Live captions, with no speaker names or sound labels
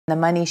The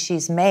money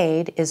she's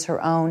made is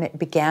her own. It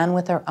began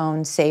with her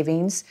own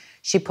savings.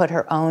 She put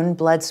her own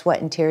blood,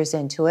 sweat, and tears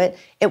into it.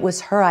 It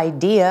was her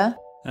idea.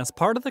 As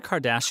part of the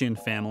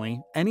Kardashian family,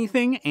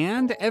 anything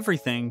and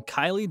everything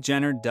Kylie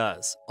Jenner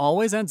does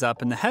always ends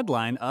up in the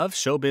headline of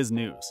showbiz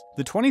news.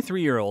 The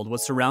 23-year-old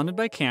was surrounded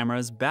by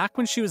cameras back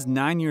when she was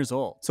 9 years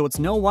old, so it's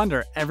no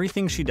wonder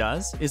everything she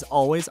does is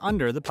always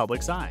under the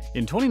public's eye.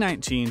 In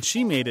 2019,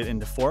 she made it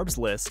into Forbes'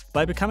 list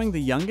by becoming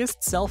the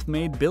youngest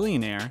self-made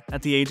billionaire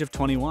at the age of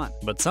 21.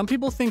 But some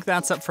people think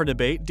that's up for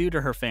debate due to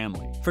her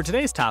family. For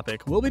today's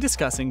topic, we'll be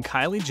discussing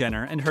Kylie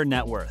Jenner and her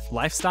net worth,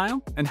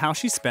 lifestyle, and how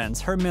she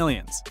spends her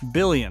millions,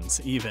 billions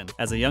even,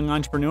 as a young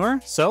entrepreneur,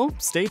 so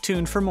stay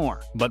tuned for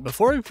more. But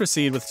before we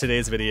proceed with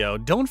today's video,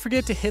 don't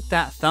forget to hit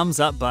that thumbs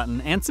up button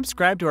and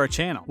subscribe to our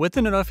channel with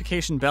the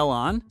notification bell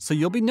on so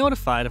you'll be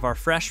notified of our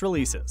fresh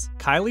releases.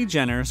 Kylie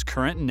Jenner's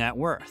current net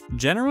worth.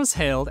 Jenner was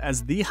hailed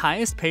as the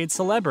highest paid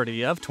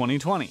celebrity of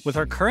 2020, with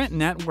her current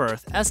net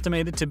worth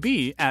estimated to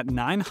be at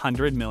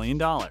 $900 million.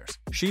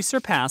 She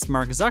surpassed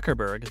Mark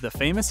Zuckerberg, the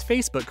famous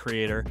Facebook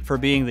creator, for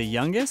being the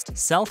youngest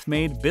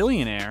self-made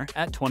billionaire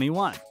at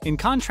 21. In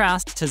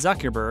contrast to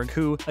Zuckerberg,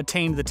 who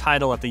attained the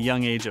title at the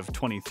young age of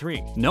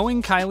 23.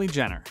 Knowing Kylie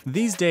Jenner.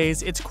 These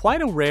days, it's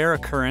quite a rare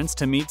occurrence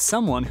to meet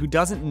someone who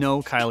doesn't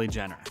know Kylie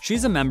Jenner.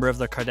 She's a member of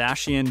the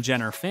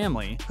Kardashian-Jenner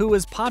family, who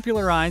was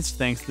popularized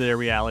thanks to their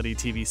reality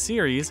TV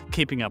series,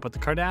 Keeping Up with the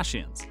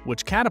Kardashians,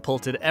 which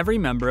catapulted every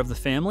member of the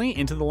family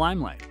into the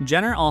limelight.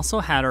 Jenner also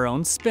had her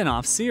own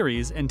spin-off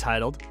series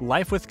entitled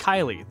Life of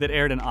Kylie that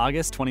aired in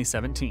August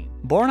 2017.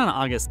 Born on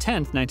August 10,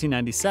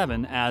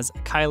 1997 as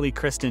Kylie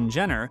Kristen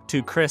Jenner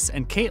to Kris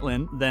and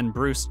Caitlyn, then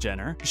Bruce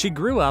Jenner, she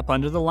grew up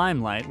under the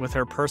limelight with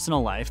her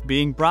personal life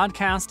being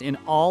broadcast in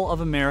all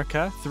of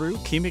America through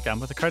Keeping Up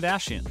with the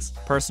Kardashians.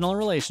 Personal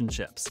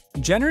relationships.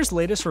 Jenner's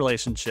latest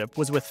relationship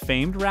was with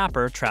famed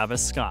rapper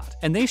Travis Scott,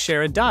 and they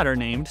share a daughter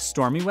named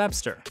Stormi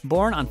Webster,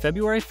 born on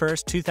February 1,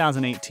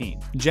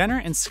 2018.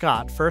 Jenner and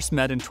Scott first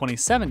met in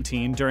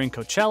 2017 during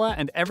Coachella,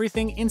 and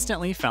everything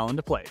instantly fell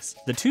into place.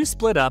 The two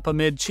split up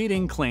amid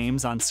cheating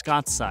claims on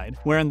Scott's side,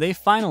 wherein they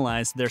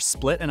finalized their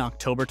split in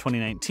October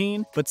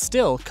 2019, but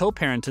still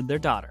co-parented their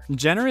daughter.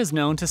 Jenner is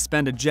known to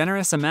spend a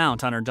generous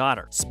amount on her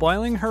daughter,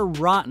 spoiling her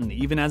rotten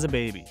even as a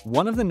baby.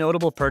 One of the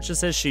notable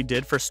purchases she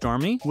did for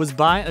Stormi was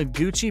buy a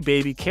Gucci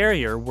baby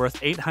carrier worth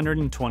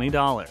 $820,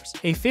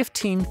 a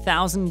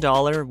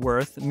 $15,000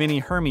 worth mini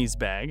Hermes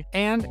bag,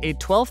 and a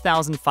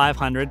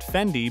 $12,500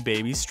 Fendi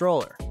baby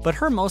stroller. But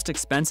her most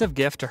expensive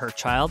gift to her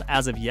child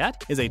as of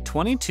yet is a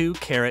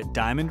 22-carat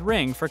diamond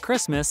ring for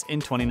Christmas in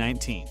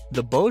 2019.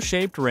 The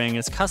bow-shaped ring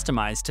is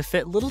customized to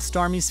fit little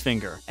Stormi's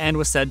finger and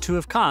was said to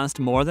have cost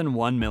more than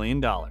 $1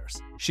 million.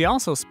 She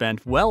also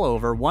spent well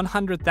over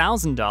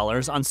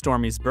 $100,000 on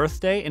Stormi's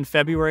birthday in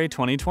February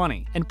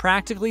 2020 and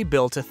practically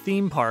built a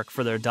theme park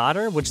for their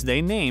daughter, which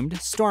they named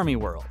Stormi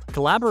World.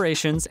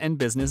 Collaborations and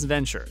business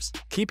ventures.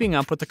 Keeping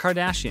Up with the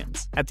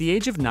Kardashians. At the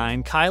age of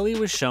 9, Kylie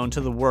was shown to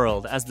the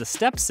world as the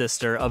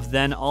stepsister of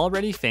then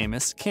already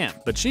famous Kim,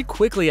 but she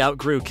quickly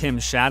outgrew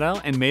Kim's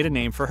shadow and made a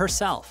name for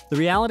herself. The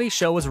reality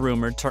show was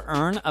rumored to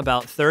earn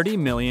about $30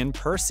 million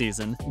per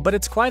season, but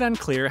it's quite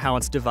unclear how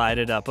it's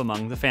divided up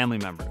among the family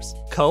members.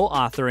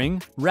 Co-authoring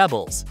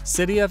Rebels,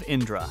 City of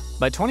Indra.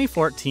 By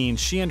 2014,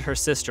 she and her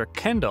sister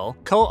Kendall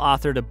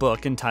co-authored a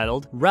book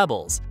entitled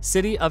Rebels,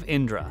 City of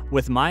Indra,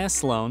 with Maya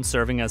Sloan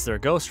serving as their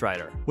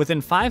ghostwriter. Within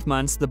 5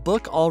 months, the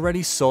book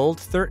already sold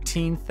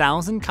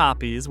 13,000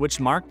 copies, which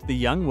marked the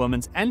young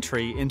woman's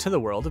entry into the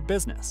world of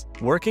business,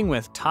 working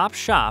with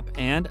Topshop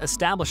and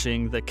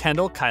establishing the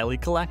Kendall Kylie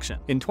collection.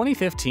 In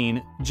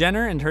 2015,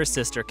 Jenner and her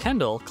sister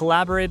Kendall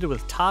collaborated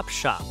with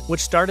Topshop,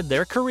 which started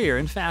their career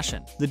in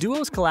fashion. The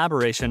duo's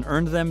collaboration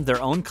earned them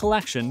their own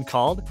collection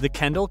called the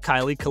Kendall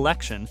Kylie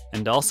Collection,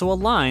 and also a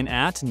line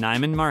at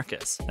Neiman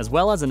Marcus, as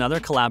well as another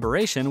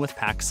collaboration with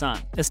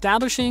PacSun,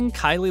 establishing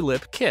Kylie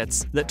Lip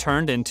Kits that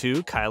turned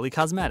into Kylie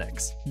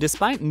Cosmetics.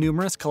 Despite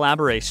numerous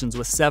collaborations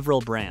with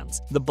several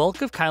brands, the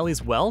bulk of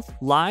Kylie's wealth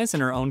lies in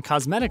her own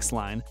cosmetics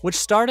line, which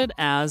started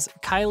as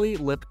Kylie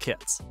Lip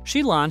Kits.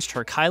 She launched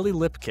her Kylie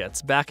Lip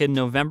Kits back in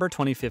November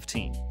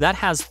 2015. That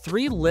has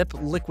 3 lip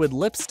liquid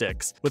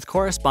lipsticks with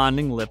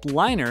corresponding lip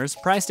liners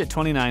priced at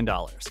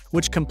 $29,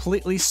 which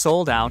completely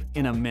sold out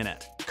in a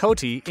minute.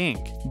 Coty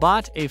Inc.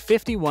 bought a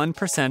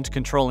 51%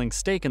 controlling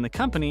stake in the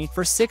company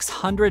for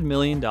 $600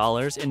 million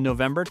in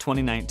November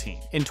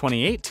 2019. In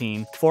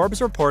 2018,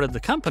 Forbes reported the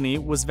company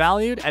was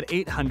valued at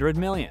 $800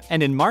 million,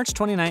 and in March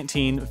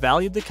 2019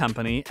 valued the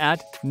company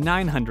at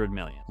 $900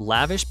 million.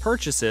 Lavish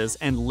purchases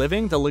and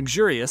living the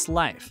luxurious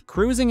life.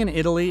 Cruising in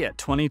Italy at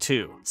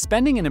 22.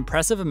 Spending an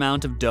impressive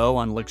amount of dough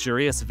on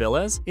luxurious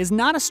villas is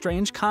not a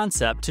strange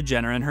concept to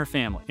Jenner and her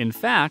family. In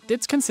fact,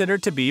 it's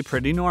considered to be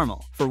pretty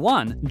normal. For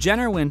one,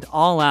 Jenner went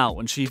all out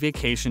when she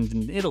vacationed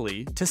in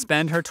Italy to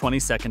spend her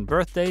 22nd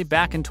birthday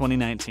back in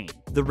 2019.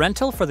 The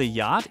rental for the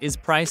yacht is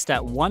priced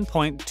at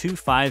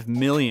 $1.25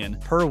 million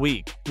per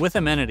week, with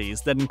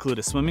amenities that include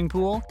a swimming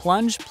pool,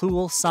 plunge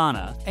pool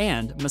sauna,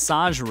 and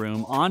massage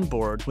room on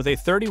board with a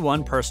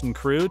 31-person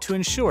crew to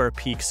ensure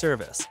peak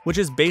service, which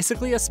is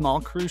basically a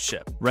small cruise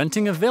ship,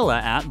 renting a villa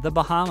at the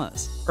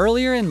Bahamas.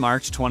 Earlier in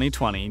March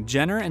 2020,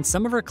 Jenner and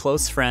some of her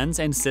close friends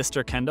and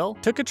sister Kendall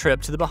took a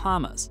trip to the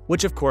Bahamas,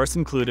 which of course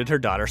included her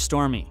daughter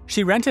Stormy.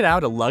 She rented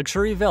out a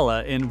luxury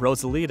villa in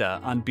Rosalita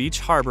on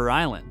Beach Harbor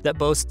Island that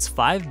boasts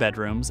 5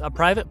 bedrooms, a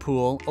private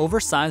pool,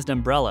 oversized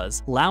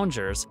umbrellas,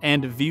 loungers,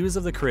 and views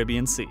of the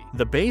Caribbean Sea.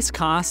 The base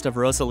cost of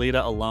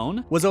Rosalita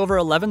alone was over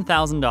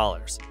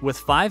 $11,000, with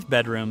 5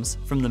 bedrooms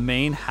from the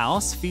main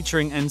house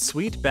featuring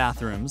en-suite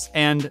bathrooms,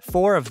 and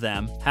 4 of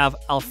them have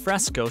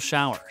alfresco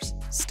showers.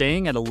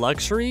 Staying at a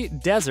luxury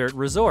desert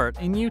resort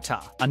in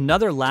Utah.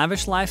 Another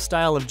lavish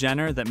lifestyle of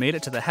Jenner that made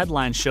it to the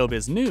headline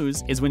showbiz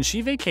news is when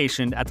she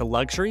vacationed at the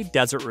luxury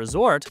desert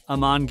resort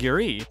Amman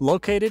Giri,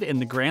 located in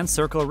the Grand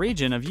Circle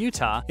region of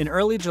Utah in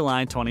early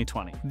July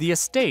 2020. The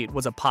estate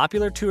was a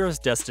popular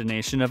tourist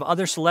destination of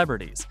other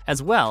celebrities,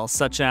 as well,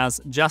 such as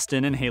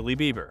Justin and Hailey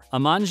Bieber.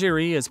 Amman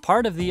Giri is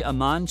part of the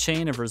Amman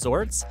chain of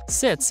resorts,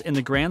 sits in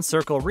the Grand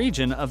Circle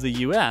region of the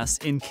US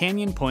in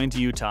Canyon Point,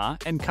 Utah,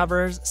 and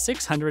covers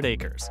 600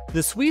 acres.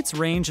 The suites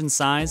range in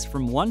size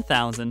from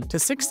 1,000 to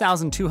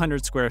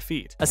 6,200 square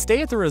feet. A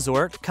stay at the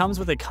resort comes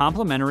with a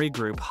complimentary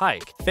group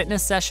hike,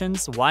 fitness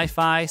sessions,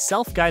 Wi-Fi,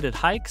 self-guided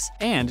hikes,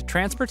 and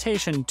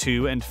transportation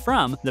to and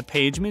from the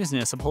Page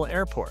Municipal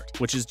Airport,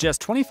 which is just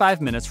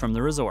 25 minutes from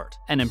the resort.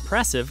 An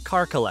impressive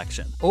car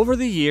collection. Over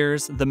the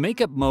years, the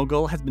makeup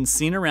mogul has been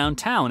seen around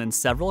town in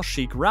several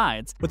chic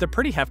rides with a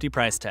pretty hefty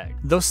price tag.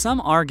 Though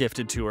some are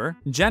gifted to her,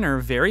 Jenner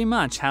very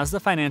much has the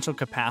financial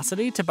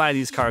capacity to buy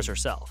these cars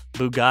herself.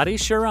 Bugatti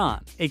Chiron.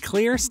 A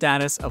clear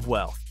status of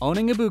wealth.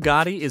 Owning a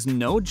Bugatti is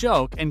no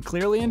joke and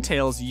clearly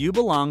entails you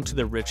belong to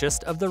the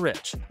richest of the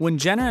rich. When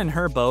Jenner and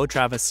her beau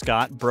Travis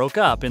Scott broke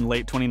up in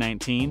late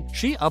 2019,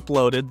 she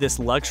uploaded this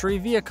luxury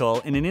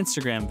vehicle in an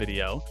Instagram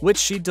video, which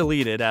she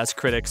deleted as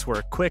critics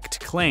were quick to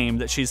claim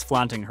that she's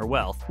flaunting her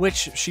wealth,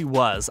 which she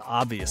was,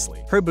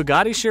 obviously. Her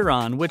Bugatti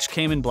Chiron, which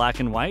came in black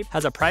and white,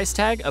 has a price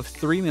tag of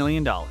 $3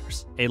 million.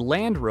 A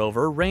Land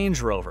Rover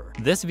Range Rover.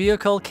 This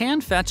vehicle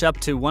can fetch up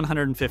to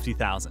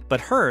 $150,000,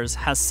 but hers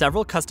has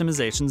several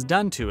customizations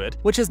done to it,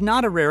 which is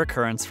not a rare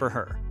occurrence for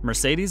her.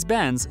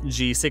 Mercedes-Benz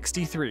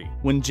G63.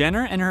 When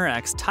Jenner and her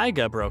ex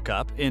Tyga broke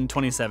up in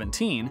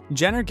 2017,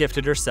 Jenner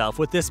gifted herself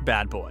with this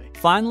bad boy.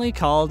 Finally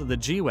called the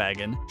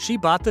G-Wagon, she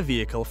bought the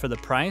vehicle for the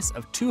price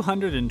of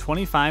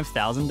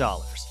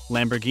 $225,000.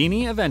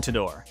 Lamborghini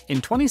Aventador.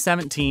 In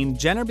 2017,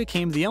 Jenner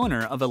became the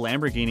owner of a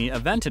Lamborghini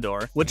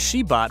Aventador, which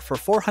she bought for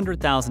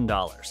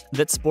 $400,000,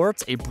 that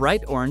sports a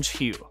bright orange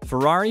hue.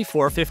 Ferrari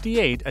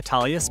 458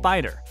 Italia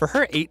Spider. For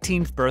her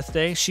 18th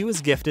birthday, she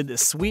was gifted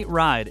this sweet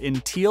ride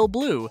in teal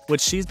blue, which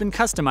she's been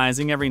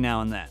customizing every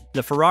now and then.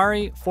 The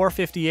Ferrari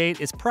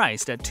 458 is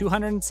priced at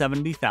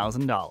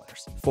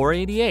 $270,000.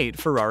 488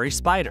 Ferrari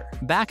Spider.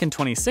 Back in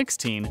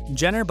 2016,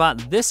 Jenner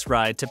bought this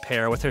ride to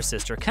pair with her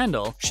sister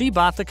Kendall. She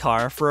bought the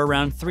car for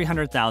around $300,000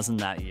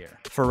 that year.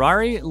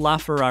 Ferrari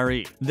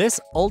LaFerrari. This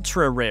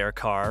ultra-rare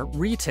car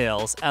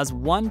retails as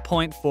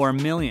 $1.4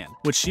 million,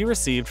 which she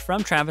received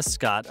from Travis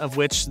Scott, of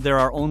which there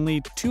are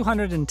only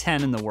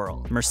 210 in the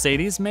world.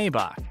 Mercedes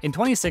Maybach. In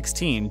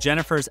 2016,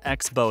 Jennifer's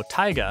ex-beau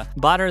Tyga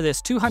bought her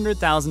this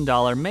 $200,000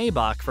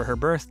 Maybach for her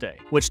birthday,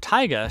 which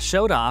Tyga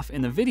showed off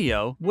in the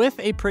video with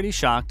a pretty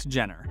shocked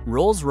Jenner.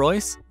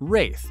 Rolls-Royce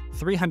Wraith.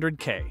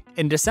 $300K.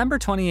 In December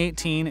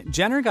 2018,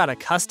 Jenner got a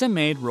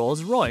custom-made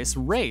Rolls-Royce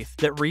Wraith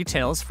that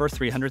retails for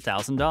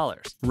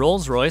 $300,000.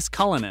 Rolls-Royce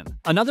Cullinan.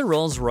 Another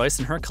Rolls-Royce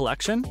in her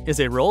collection is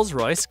a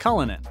Rolls-Royce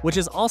Cullinan, which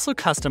is also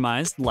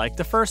customized like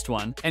the first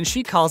one, and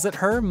she calls it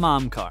her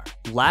mom car.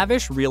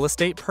 Lavish real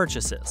estate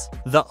purchases.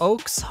 The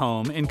Oaks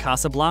home in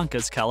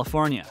Casablanca,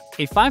 California.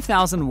 A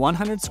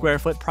 5,100 square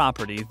foot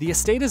property, the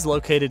estate is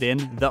located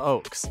in The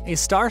Oaks, a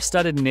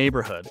star-studded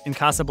neighborhood in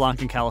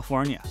Casablanca,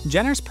 California.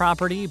 Jenner's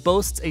property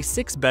boasts a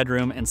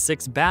 6-bedroom and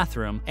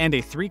 6-bathroom and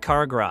a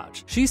 3-car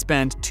garage. She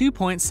spent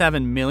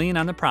 $2.7 million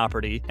on the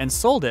property and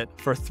sold it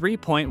for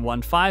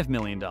 $3.15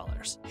 million.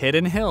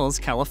 Hidden Hills,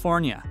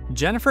 California.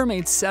 Jennifer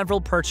made several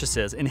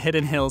purchases in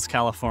Hidden Hills,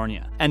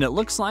 California, and it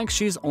looks like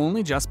she's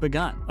only just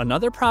begun.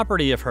 Another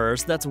property of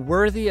hers that's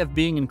worthy of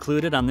being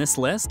included on this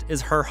list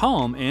is her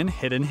home in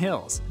Hidden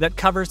Hills that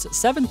covers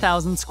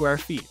 7,000 square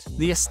feet.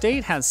 The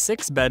estate has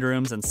 6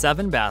 bedrooms and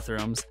 7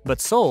 bathrooms, but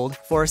sold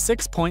for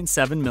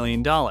 $6.7 million,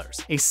 a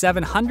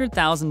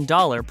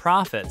 $700,000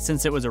 profit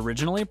since it was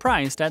originally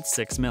priced at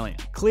 $6 million.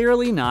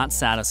 Clearly not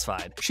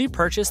satisfied, she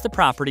purchased the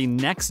property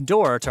next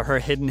door to her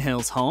Hidden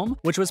Hills home,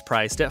 which was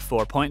priced at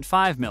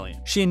 $4.5 million.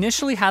 She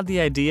initially had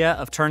the idea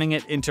of turning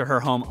it into her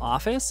home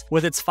office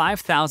with its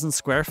 5,000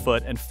 square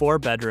foot and 4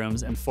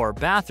 bedrooms and 4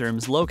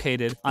 bathrooms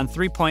located on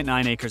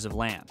 3.9 acres of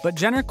land. But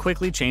Jenner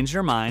quickly changed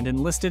her mind and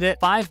listed it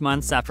 5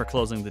 months after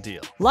closing the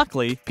deal.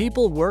 Luckily,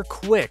 people were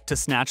quick to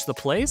snatch the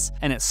place,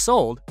 and it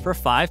sold for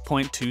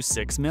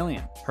 $5.26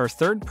 million. Her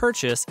third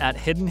purchase at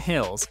Hidden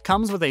Hills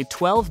comes with a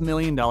 $12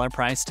 million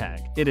price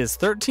tag. It is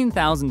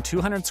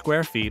 13,200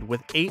 square feet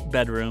with 8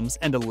 bedrooms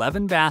and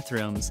 11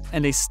 bathrooms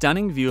and a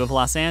stunning view of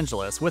Los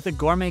Angeles with a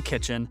gourmet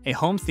kitchen, a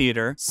home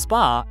theater,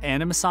 spa,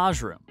 and a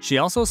massage room. She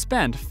also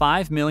spent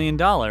 $5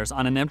 million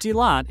on an empty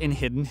lot in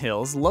Hidden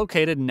Hills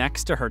located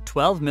next to her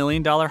 $12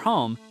 million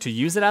home to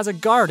use it as a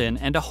garden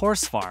and a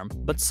horse farm,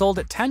 but sold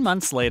it 10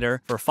 months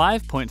later for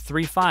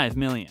 $5.35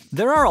 million.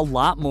 There are a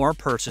lot more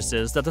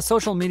purchases that the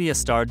social media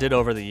star did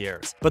over the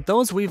years, but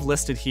those we've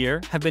listed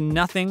here have been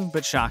nothing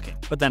but shocking.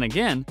 But then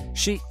again,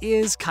 she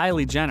is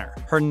Kylie Jenner.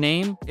 Her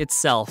name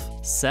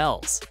itself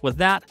sells. With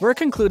that, we're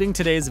concluding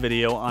today's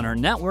video on her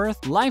net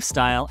worth,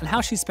 lifestyle, and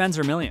how she spends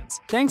her millions.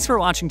 Thanks for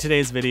watching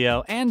today's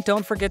video, and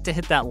don't forget to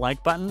hit that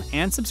like button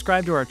and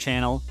subscribe to our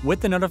channel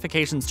with the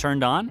notifications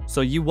turned on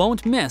so you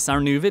won't miss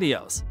our new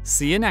videos.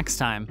 See you next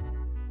time.